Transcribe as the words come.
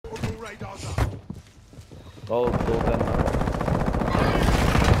Oh, दो करना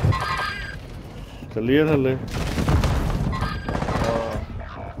चलिए थल्ले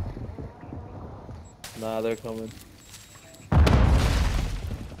Nah, they're coming.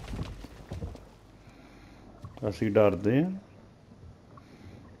 ਅਸੀਂ ਡਰਦੇ ਆ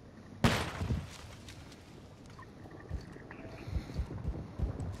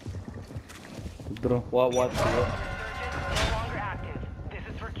ਇਧਰੋਂ What?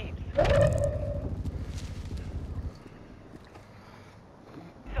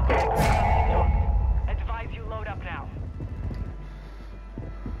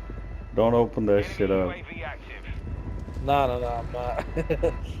 Don't open that shit up. Nah, I'm not.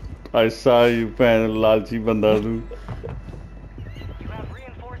 I saw you, man, lalchi banda tu.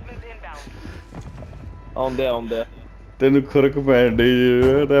 On there. Tenu khurk pain de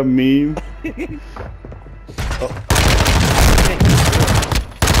that meme.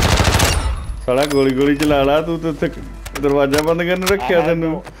 साला गोली गोली चला ला तू तो दरवाजा बंद करने रखा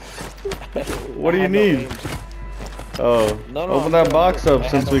तेनू What do you need? Oh, no, open that box up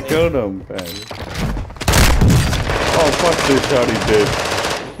since we killed him. Oh, fuck this shot he did.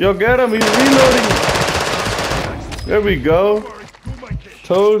 Yo, get him, he's reloading. There we go.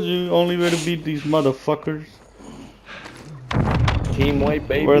 Told you, only way to beat these motherfuckers. Team white,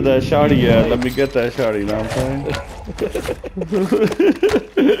 baby. Where that shotty at? Let me get that shotty, you know what I'm saying?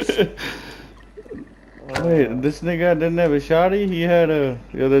 Wait, this nigga didn't have a shotty? He had a...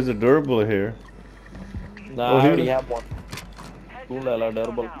 Yo, there's a durable here. Nah, I already have one.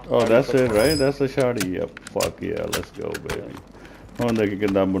 Durable. Oh, that's it, right? That's a shotty. Yep. Fuck yeah, let's go, baby. Yo,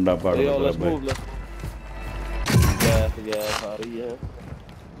 let's move. Yeah, sorry, yeah.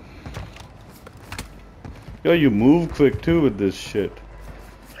 Yo, you move quick too with this shit.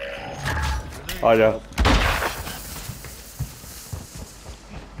 Aja.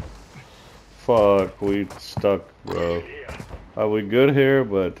 Fuck, we stuck, bro. Are we good here?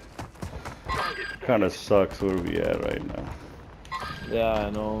 But kind of sucks where we at right now. Yeah, I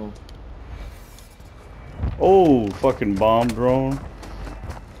know. Oh, fucking bomb drone.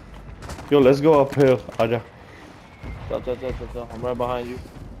 Yo, let's go uphill. Aja. I'm right behind you.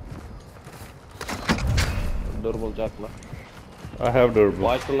 Durable Jackla. I have durable.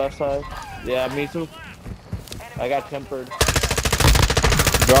 Watch the left side. Yeah, me too. I got tempered.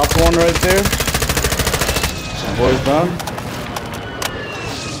 Drop one right there. Boy's done.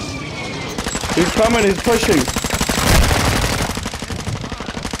 He's coming, he's pushing.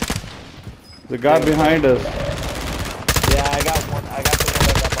 The guy behind us. Yeah, I got one. I got the one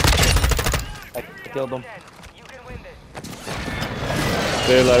that got behind us. I killed him.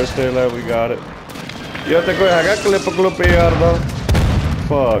 Stay alive, we got it. Yo, te koi haga clip yaar da.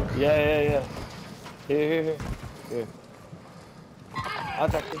 Fuck. Yeah. Here. I'll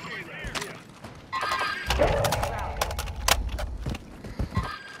take it.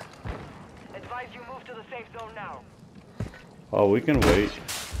 Advise you move to the safe zone now. Oh, we can wait.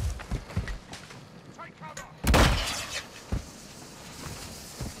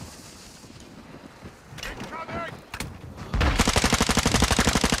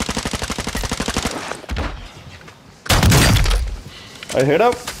 I hit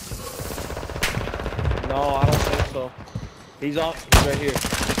up? No, I don't think so. He's right here.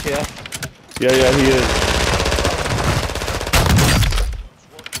 Yeah, he is.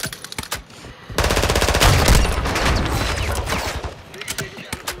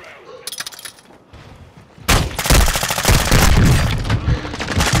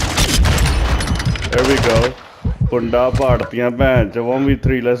 There we go. Punda paartiyan bhai,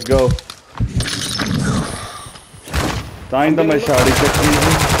 1v3, let's go. Time to my shotty ਚੱਕੀ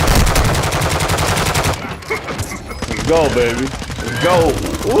ਸੀ. Let's go, baby. Let's go.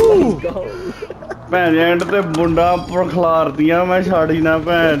 Ooh. ਭੈਣ and ਤੇ ਮੁੰਡਾ ਖਲਾਰਦੀਆਂ ਮੈਂ ਛਾੜੀ ਨਾ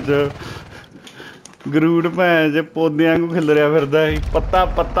ਭੈਣ ਚ ਗਰੂਡ ਭੈਣ ਚ ਪੌਦਿਆਂ ਨੂੰ ਖਿਲਰਿਆ ਫਿਰਦਾ ਸੀ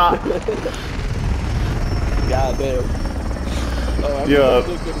ਪੱਤਾ Yeah,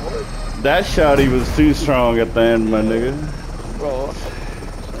 that shotty was too strong at the end, my nigga. Bro.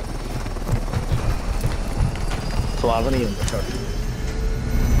 Suave नहीं होता शॉट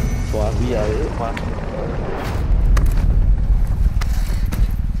स्वाद भी आए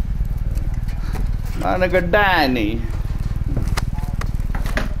My nigga Danny.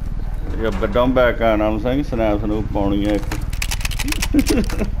 Yeah, but don't back on. I'm saying snaps and oop on it.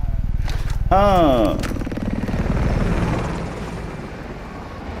 Huh.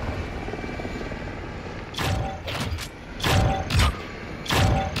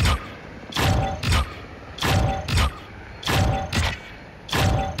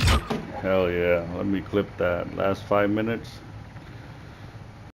 Hell yeah, let me clip that last 5 minutes.